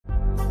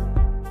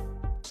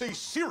say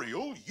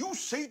cereal, you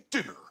say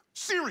dinner.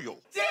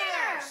 Cereal.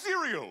 Dinner!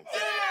 Cereal.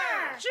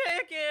 Dinner!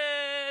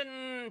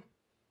 Chicken!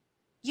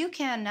 You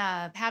can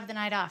have the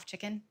night off,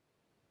 chicken.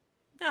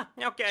 Ah,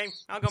 okay,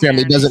 I'll go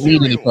Family marinate. doesn't need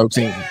any Cereal.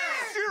 protein.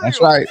 Cereal.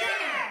 That's right.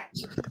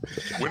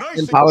 When I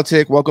In say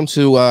politics, welcome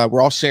to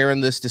we're all sharing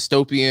this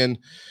dystopian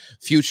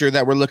future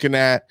that we're looking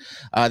at.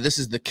 This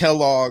is the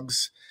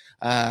Kellogg's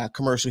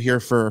commercial here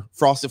for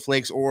Frosted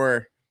Flakes,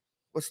 or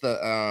what's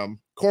the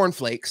corn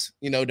flakes,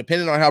 you know,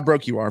 depending on how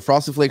broke you are,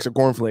 Frosted Flakes or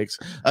corn flakes,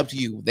 up to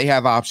you. They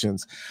have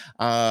options.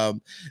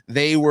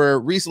 They were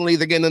recently,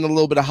 they're getting in a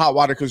little bit of hot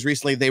water because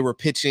recently they were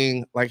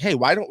pitching like, hey,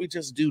 why don't we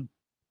just do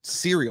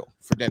cereal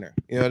for dinner?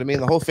 You know what I mean?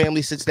 The whole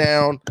family sits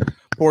down,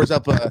 pours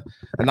up a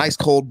nice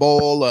cold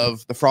bowl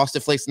of the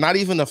Frosted Flakes. Not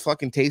even a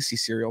fucking tasty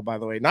cereal, by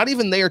the way. Not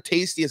even their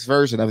tastiest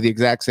version of the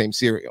exact same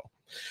cereal.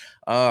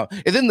 And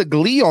then the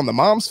glee on the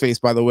mom's face,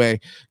 by the way.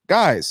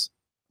 Guys,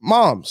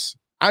 moms,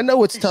 I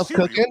know it's tough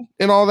cereal. cooking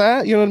and all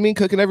that. You know what I mean?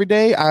 Cooking every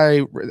day.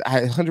 I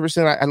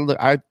 100%.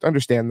 I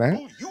understand that.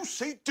 Oh, you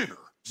say dinner.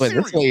 But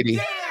Cereal. this lady,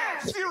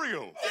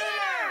 Cereal.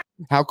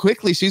 how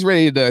quickly she's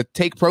ready to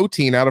take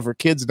protein out of her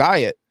kid's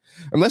diet.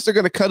 Unless they're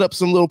going to cut up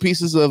some little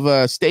pieces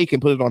of steak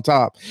and put it on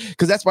top.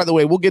 Because that's, by the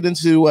way, we'll get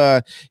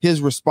into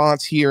his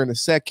response here in a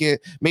second.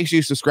 Make sure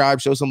you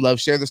subscribe, show some love,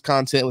 share this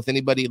content with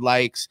anybody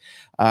likes,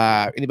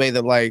 anybody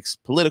that likes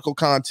political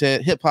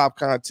content, hip hop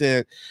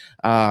content,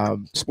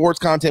 sports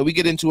content. We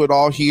get into it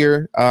all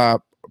here,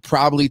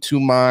 probably to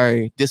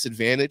my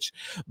disadvantage,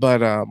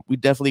 but we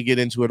definitely get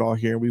into it all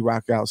here and we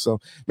rock out. So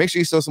make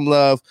sure you show some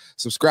love,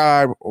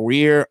 subscribe.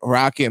 We're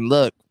rocking.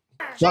 Look,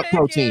 fuck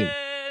protein.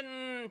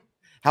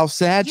 How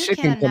sad You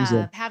chicken can comes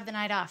in. have the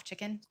night off,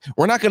 chicken.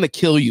 We're not going to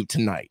kill you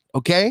tonight,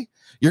 okay?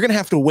 You're going to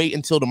have to wait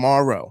until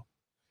tomorrow.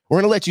 We're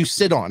going to let you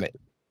sit on it.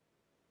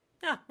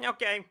 Ah,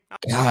 okay.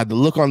 God, the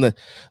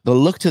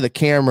look to the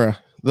camera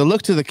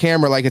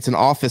like it's an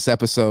Office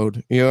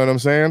episode. You know what I'm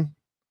saying?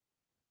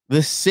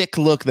 The sick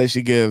look that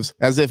she gives,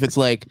 as if it's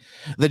like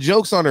the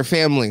joke's on her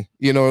family,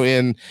 you know,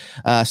 in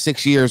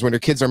 6 years when her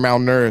kids are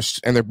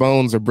malnourished and their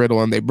bones are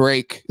brittle and they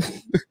break.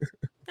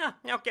 Ah,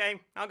 okay,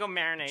 I'll go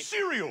marinate.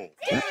 Cereal.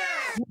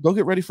 Go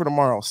get ready for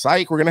tomorrow.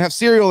 Psych, we're gonna have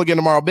cereal again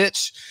tomorrow,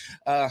 bitch.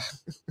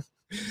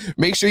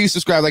 Make sure you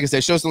subscribe. Like I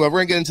said, show some love.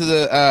 We're gonna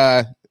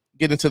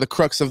get into the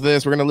crux of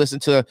this. We're gonna listen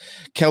to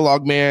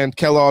Kellogg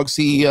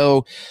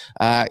CEO.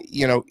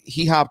 You know,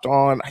 he hopped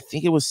on, I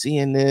think it was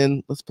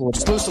CNN. Let's pull it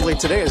Exclusively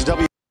today is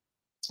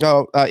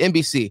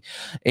NBC,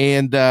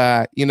 and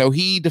you know,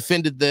 he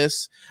defended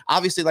this.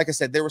 Obviously, like I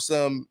said, there were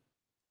some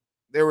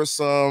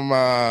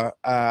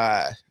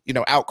you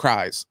know,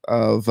 outcries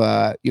of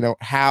you know,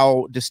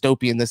 how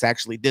dystopian this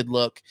actually did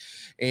look,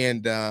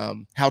 and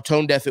how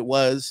tone deaf it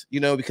was, you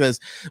know, because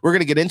we're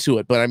gonna get into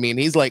it. But I mean,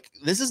 he's like,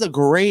 this is a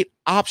great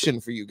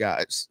option for you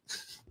guys.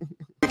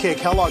 Okay,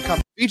 Kellogg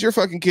Company. Feed your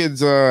fucking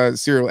kids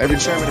cereal every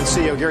Chairman and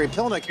CEO Gary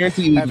Pilnick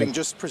having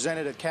just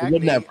presented at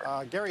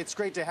CAGNY. Gary, it's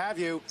great to have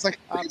you. It's like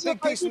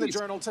big piece in the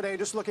Journal today,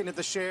 just looking at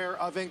the share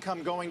of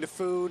income going to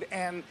food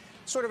and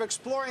sort of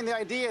exploring the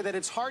idea that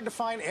it's hard to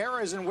find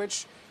eras in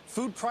which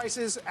food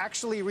prices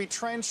actually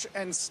retrench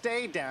and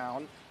stay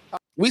down.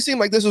 We seem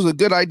like this was a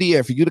good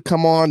idea for you to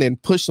come on and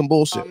push some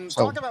bullshit.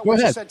 So Talk about go what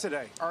ahead. you said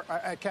today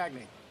at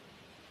CAGNY.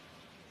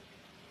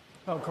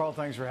 Oh, Carl,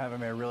 thanks for having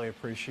me. I really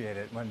appreciate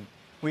it. When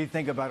we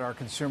think about our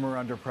consumer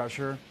under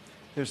pressure,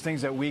 there's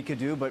things that we could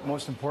do, but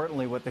most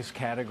importantly, what this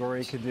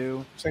category could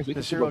do.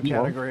 The cereal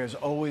category has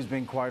always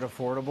been quite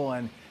affordable,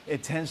 and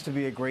it tends to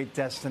be a great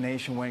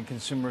destination when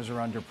consumers are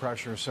under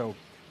pressure. So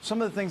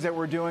some of the things that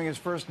we're doing is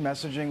first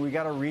messaging. We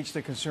got to reach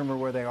the consumer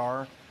where they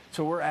are.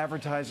 So we're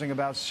advertising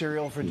about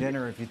cereal for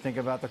dinner. If you think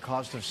about the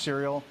cost of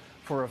cereal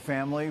for a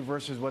family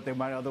versus what they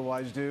might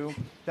otherwise do,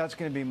 that's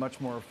going to be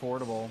much more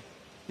affordable.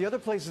 The other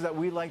places that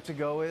we like to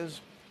go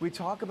is we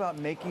talk about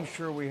making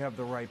sure we have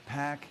the right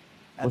pack.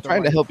 We're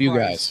trying to help you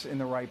guys in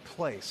the right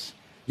place.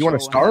 You want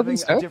to starve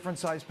instead? A different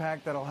size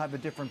pack that'll have a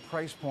different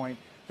price point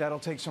that'll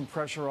take some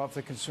pressure off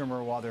the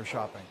consumer while they're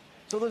shopping.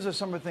 So those are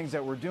some of the things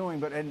that we're doing.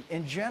 But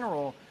in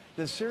general,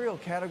 the cereal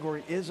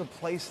category is a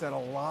place that a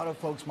lot of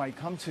folks might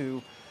come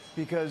to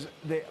because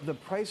the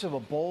price of a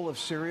bowl of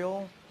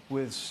cereal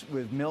with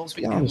milk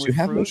and with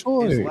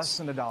fruit is less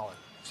than $1.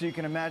 So you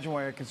can imagine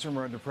why a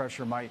consumer under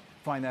pressure might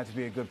find that to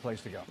be a good place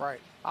to go. Right.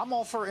 I'm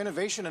all for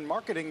innovation and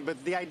marketing,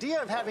 but the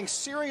idea of having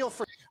cereal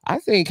for... I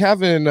think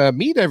having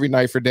meat every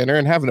night for dinner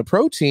and having a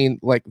protein,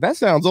 like, that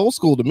sounds old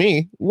school to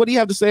me. What do you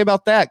have to say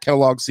about that,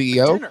 Kellogg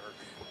CEO? Dinner.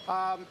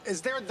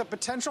 Is there the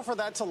potential for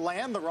that to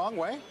land the wrong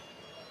way?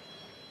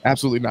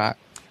 Absolutely not.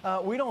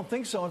 We don't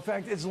think so. In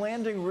fact, it's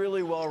landing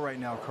really well right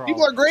now, Carl.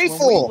 People are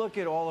grateful. When we look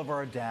at all of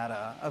our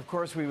data, of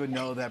course, we would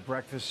know that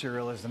breakfast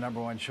cereal is the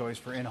 #1 choice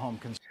for in-home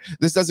consumption.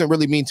 This doesn't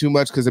really mean too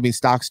much because, I mean,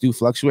 stocks do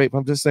fluctuate. But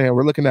I'm just saying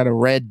we're looking at a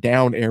red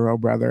down arrow,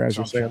 brother, as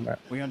you're saying that.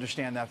 We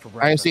understand that for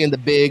breakfast. I am seeing the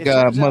big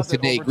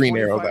month-to-date green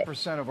arrow.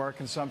 25% of our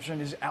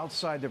consumption is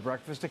outside the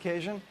breakfast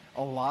occasion.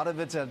 A lot of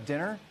it's at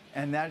dinner,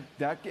 and that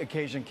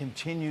occasion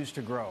continues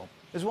to grow,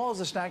 as well as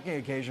the snacking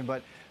occasion.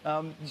 But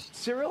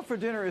Cereal for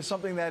dinner is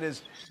something that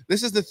is.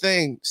 This is the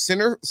thing.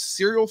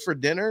 Cereal for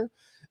dinner.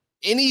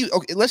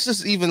 Okay,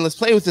 let's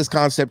play with this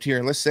concept here,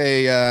 and let's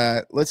say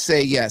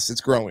yes, it's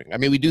growing. I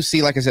mean, we do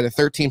see, like I said, a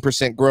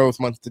 13% growth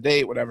month to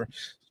date, whatever.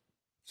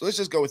 So let's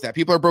just go with that.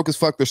 People are broke as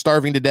fuck. They're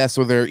starving to death,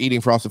 so they're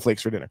eating Frosted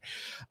Flakes for dinner.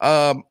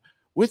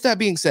 With that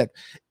being said,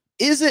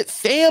 is it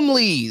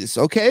families?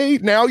 Okay,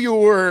 now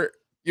you're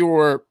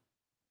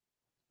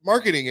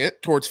marketing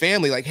it towards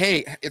family. Like,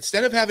 hey,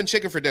 instead of having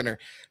chicken for dinner,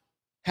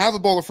 have a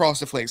bowl of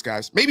Frosted Flakes,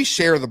 guys. Maybe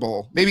share the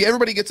bowl. Maybe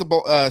everybody gets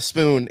a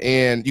spoon,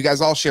 and you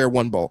guys all share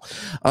one bowl.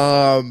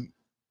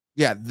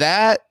 Yeah,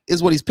 that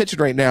is what he's pitching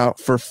right now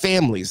for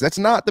families. That's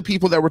not the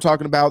people that we're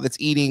talking about that's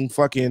eating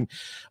fucking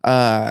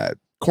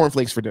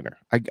cornflakes for dinner.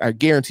 I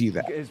guarantee you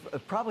that. It's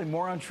probably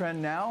more on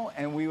trend now,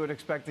 and we would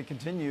expect to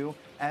continue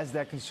as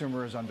that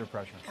consumer is under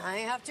pressure. I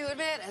have to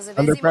admit, as a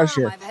Under busy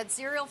pressure. mom, I've had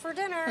cereal for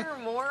dinner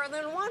more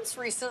than once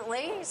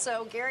recently.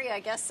 So, Gary, I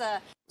guess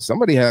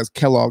Somebody has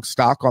Kellogg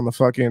stock on the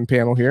fucking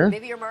panel here.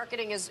 maybe your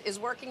marketing is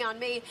working on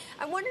me.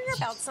 I'm wondering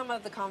about some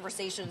of the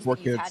conversations Poor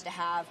that you've kids. had to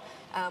have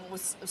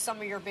with some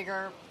of your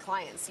bigger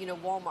clients,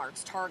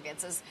 Walmart's,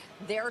 Targets, as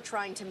they're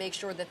trying to make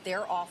sure that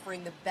they're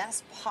offering the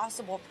best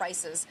possible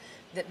prices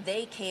that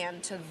they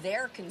can to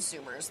their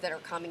consumers that are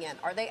coming in.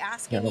 Are they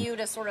asking you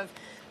to sort of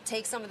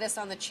take some of this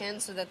on the chin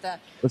so that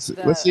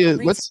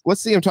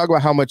let's see him talk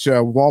about how much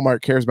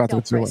Walmart cares about the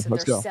consumer. price that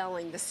Let's they're go.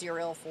 selling the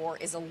cereal for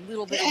is a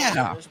little bit more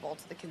manageable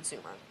to the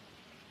consumer?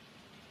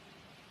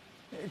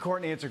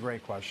 Courtney, it's a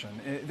great question.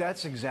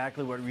 That's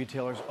exactly what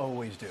retailers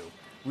always do.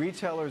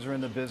 Retailers are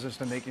in the business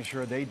of making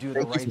sure they do the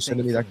Thank you right for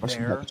sending me thing that for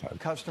question their all the time.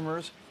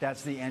 customers.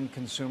 That's the end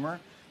consumer.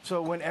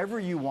 So whenever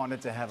you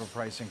wanted to have a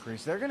price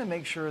increase, they're going to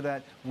make sure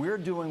that we're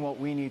doing what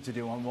we need to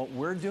do. And what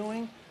we're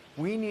doing,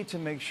 we need to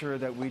make sure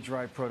that we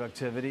drive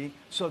productivity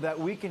so that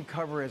we can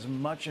cover as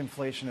much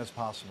inflation as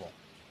possible.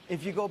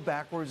 If you go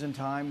backwards in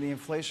time, the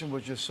inflation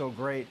was just so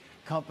great,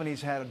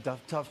 companies had a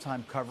tough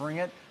time covering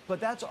it. But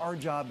that's our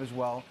job as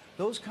well.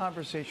 Those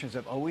conversations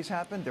have always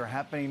happened. They're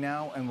happening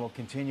now and will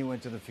continue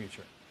into the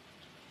future.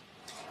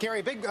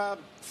 Gary, big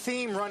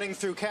theme running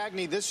through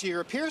CAGNY this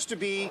year appears to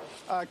be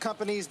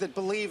companies that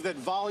believe that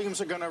volumes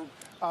are going to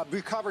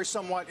recover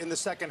somewhat in the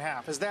second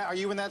half. Are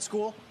you in that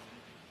school?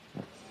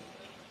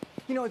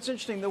 It's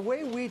interesting. The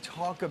way we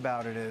talk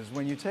about it is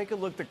when you take a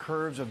look at the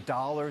curves of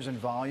dollars and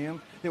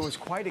volume, there was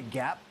quite a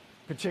gap,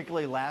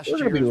 particularly last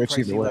year as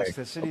price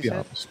elasticities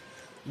hit.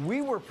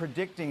 We were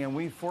predicting and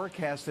we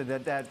forecasted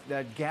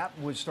that gap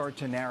would start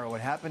to narrow.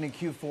 It happened in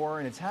Q4,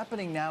 and it's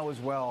happening now as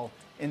well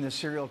in the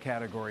cereal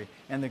category.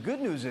 And the good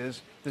news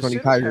is the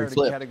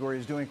cereal category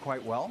is doing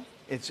quite well.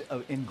 It's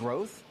in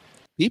growth.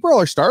 People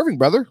are starving,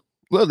 brother.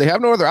 Look, they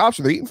have no other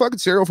option. They're eating fucking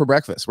cereal for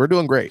breakfast. We're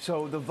doing great.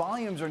 So the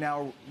volumes are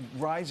now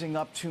rising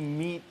up to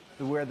meet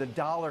where the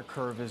dollar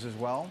curve is as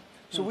well.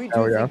 So we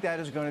do think that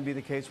is going to be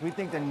the case. We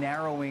think the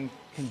narrowing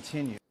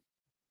continues.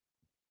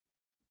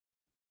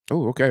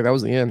 Oh, okay. That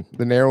was the end.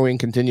 The narrowing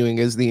continuing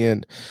is the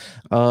end.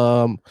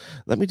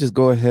 Let me just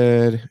go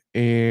ahead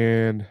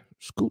and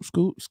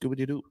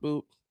scoot-a-doop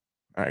boop. All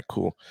right,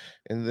 cool.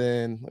 And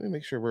then let me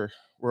make sure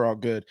we're all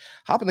good.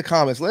 Hop in the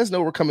comments. Let us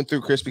know we're coming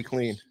through crispy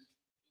clean.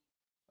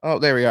 Oh,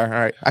 there we are. All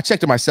right. I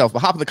checked it myself, but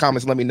hop in the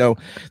comments and let me know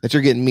that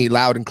you're getting me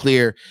loud and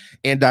clear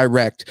and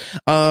direct.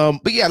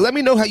 But yeah, let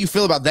me know how you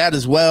feel about that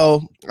as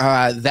well.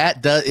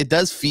 It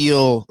does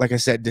feel, like I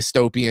said,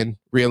 dystopian,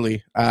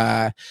 really.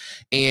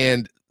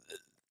 And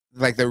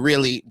like they're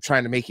really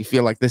trying to make you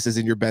feel like this is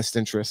in your best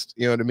interest.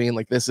 You know what I mean?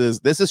 Like this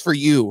is for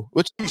you.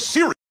 Which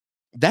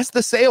that's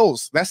the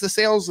sales. That's the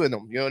sales in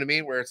them. You know what I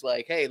mean? Where it's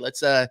like, hey,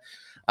 let's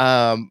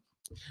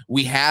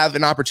we have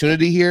an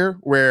opportunity here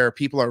where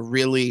people are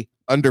really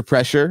under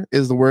pressure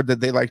is the word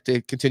that they like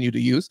to continue to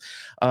use.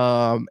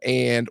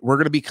 And we're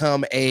going to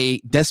become a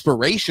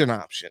desperation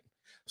option.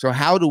 So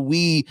how do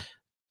we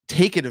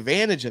take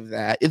advantage of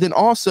that and then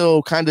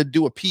also kind of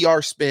do a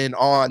PR spin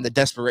on the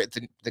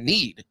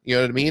need, you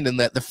know what I mean? And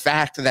the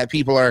fact that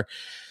people are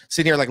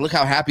sitting here like, look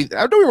how happy.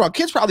 Don't get me wrong,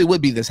 kids probably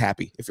would be this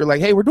happy if you're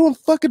like, hey, we're doing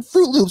fucking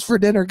Fruit Loops for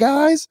dinner,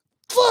 guys.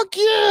 Fuck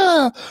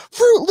yeah,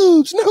 Fruit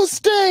Loops, no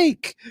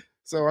steak.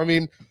 So I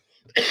mean,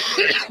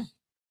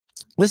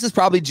 this is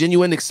probably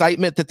genuine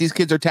excitement that these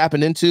kids are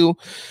tapping into.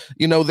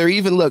 You know, they're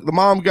even, look, the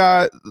mom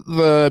got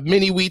the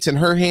mini wheats in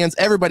her hands.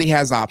 Everybody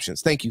has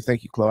options. Thank you,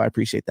 Chloe. I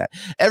appreciate that.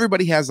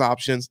 Everybody has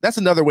options. That's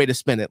another way to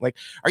spin it. Like,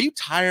 are you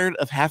tired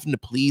of having to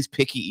please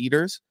picky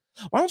eaters?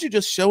 Why don't you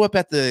just show up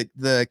at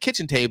the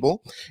kitchen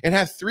table and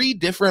have 3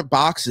 different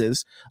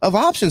boxes of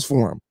options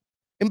for them?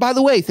 And by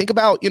the way, think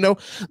about,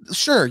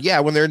 sure,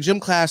 yeah, when they're in gym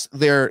class,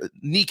 their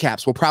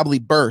kneecaps will probably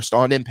burst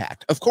on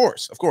impact. Of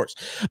course.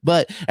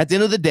 But at the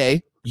end of the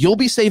day, you'll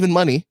be saving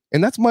money.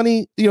 And that's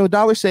money, a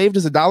dollar saved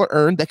is a dollar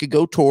earned that could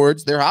go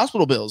towards their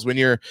hospital bills when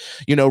you're,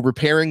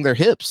 repairing their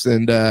hips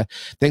and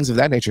things of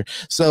that nature.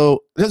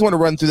 So I just want to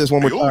run through this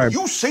one more time.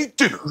 You say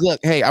dinner.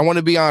 Look, hey, I want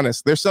to be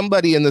honest. There's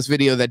somebody in this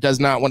video that does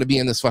not want to be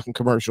in this fucking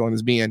commercial and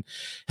is being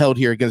held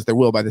here against their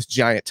will by this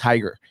giant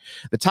tiger.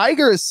 The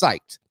tiger is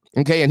psyched.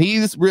 Okay, and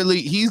he's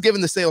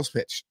giving the sales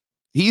pitch.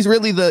 He's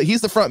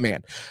the front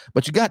man.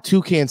 But you got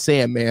Toucan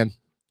Sam, man.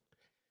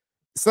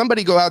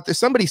 Somebody go out there.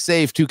 Somebody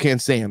save Toucan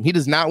Sam. He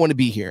does not want to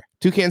be here.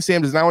 Toucan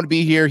Sam does not want to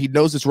be here. He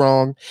knows it's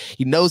wrong.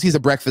 He knows he's a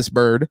breakfast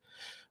bird,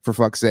 for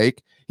fuck's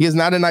sake. He is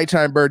not a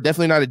nighttime bird.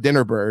 Definitely not a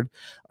dinner bird.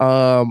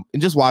 And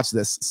just watch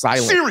this.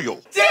 Silent.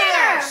 Cereal.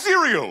 Dinner.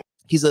 Cereal.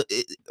 He's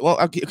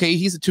okay.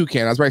 He's a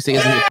toucan. I was about to say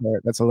he's a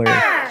parrot. That's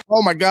hilarious.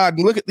 Oh my God.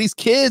 Look at these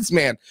kids,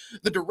 man.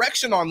 The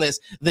direction on this,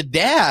 the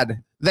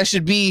dad that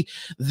should be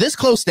this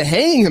close to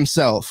hanging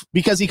himself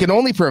because he can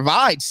only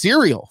provide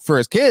cereal for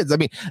his kids. I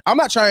mean, I'm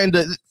not trying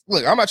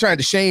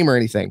to shame or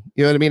anything.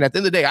 You know what I mean? At the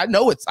end of the day, I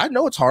know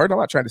it's hard. I'm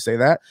not trying to say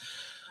that.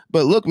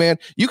 But look, man,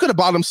 you could have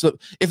bought him some.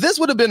 If this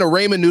would have been a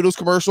ramen noodles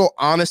commercial,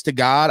 honest to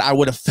God, I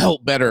would have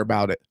felt better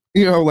about it.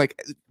 You know, like,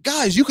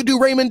 guys, you could do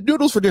ramen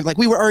noodles for dinner. Like,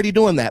 we were already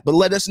doing that, but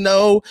let us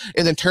know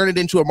and then turn it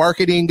into a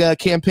marketing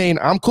campaign.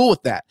 I'm cool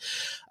with that.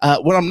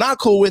 What I'm not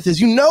cool with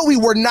is, we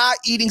were not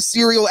eating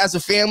cereal as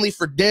a family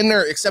for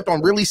dinner, except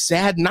on really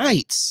sad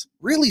nights.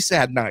 Really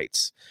sad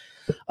nights.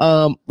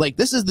 Like,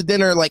 this is the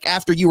dinner, like,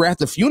 after you were at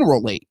the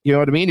funeral late. You know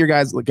what I mean? Are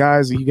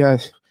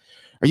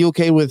you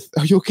okay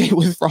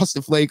with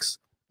Frosted Flakes?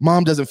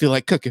 Mom doesn't feel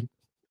like cooking.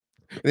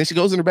 And then she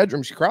goes in her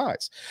bedroom. She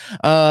cries.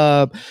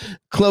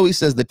 Chloe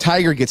says the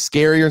tiger gets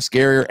scarier and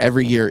scarier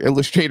every year.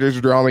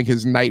 Illustrators drawing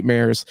his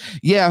nightmares.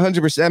 Yeah,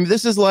 100%. I mean,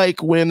 this is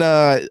like when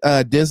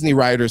Disney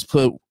writers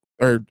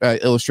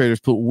illustrators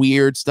put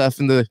weird stuff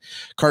in the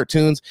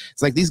cartoons.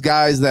 It's like these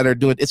guys that are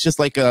doing. It's just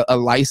like a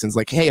license.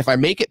 Like, hey, if I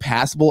make it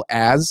passable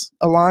as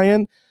a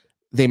lion,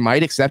 they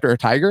might accept, or a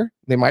tiger,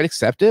 they might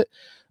accept it.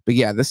 But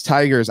yeah, this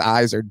tiger's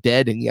eyes are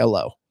dead and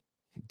yellow.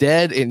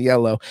 Dead and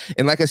yellow.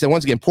 And like I said,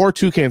 once again, poor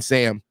Toucan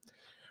Sam.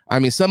 I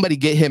mean, somebody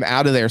get him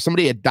out of there.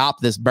 Somebody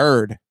adopt this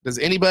bird. Is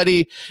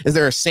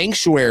there a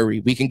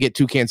sanctuary we can get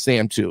Toucan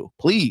Sam to?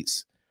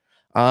 Please.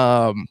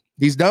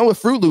 He's done with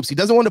Fruit Loops. He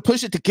doesn't want to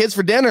push it to kids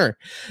for dinner.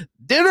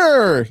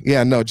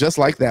 Yeah, no, just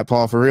like that,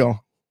 Paul, for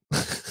real.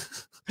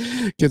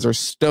 Kids are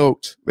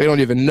stoked. They don't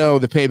even know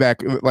the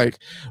payback, like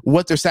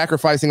what they're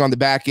sacrificing on the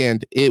back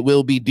end. It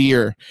will be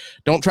dear.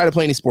 Don't try to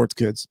play any sports,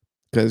 kids,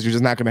 because you're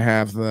just not going to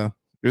have the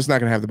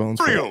bones.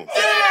 Cereal.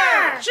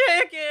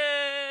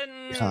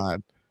 Chicken.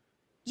 God.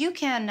 You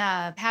can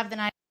have the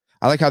night.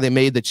 I like how they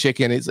made the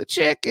chicken is a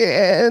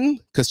chicken,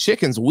 because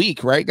chicken's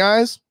weak, right,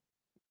 guys?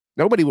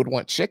 Nobody would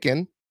want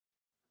chicken.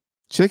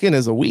 Chicken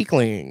is a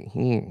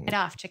weakling. Get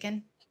off,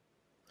 chicken.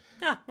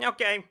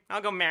 Okay,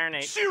 I'll go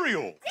marinate.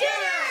 Cereal.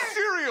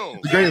 Cereal.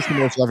 The greatest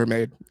commercial ever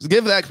made. Just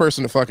give that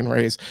person a fucking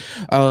raise.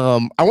 I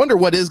wonder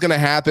what is going to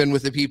happen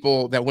with the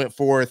people that went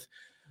forth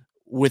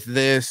with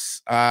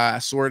this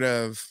sort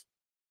of,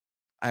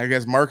 I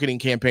guess, marketing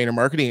campaign or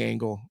marketing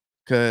angle.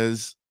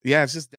 Because, yeah, it's just